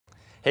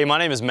Hey, my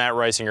name is Matt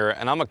Reisinger,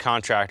 and I'm a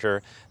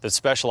contractor that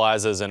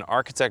specializes in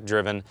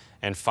architect-driven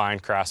and fine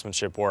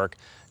craftsmanship work.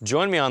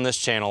 Join me on this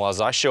channel as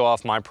I show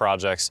off my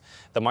projects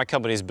that my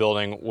company is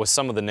building with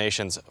some of the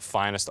nation's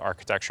finest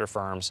architecture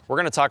firms. We're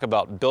going to talk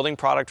about building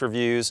product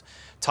reviews,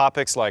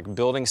 topics like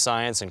building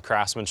science and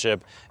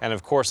craftsmanship, and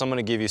of course, I'm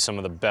going to give you some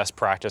of the best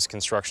practice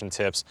construction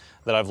tips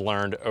that I've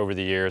learned over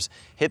the years.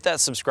 Hit that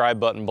subscribe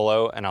button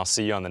below, and I'll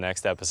see you on the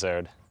next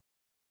episode.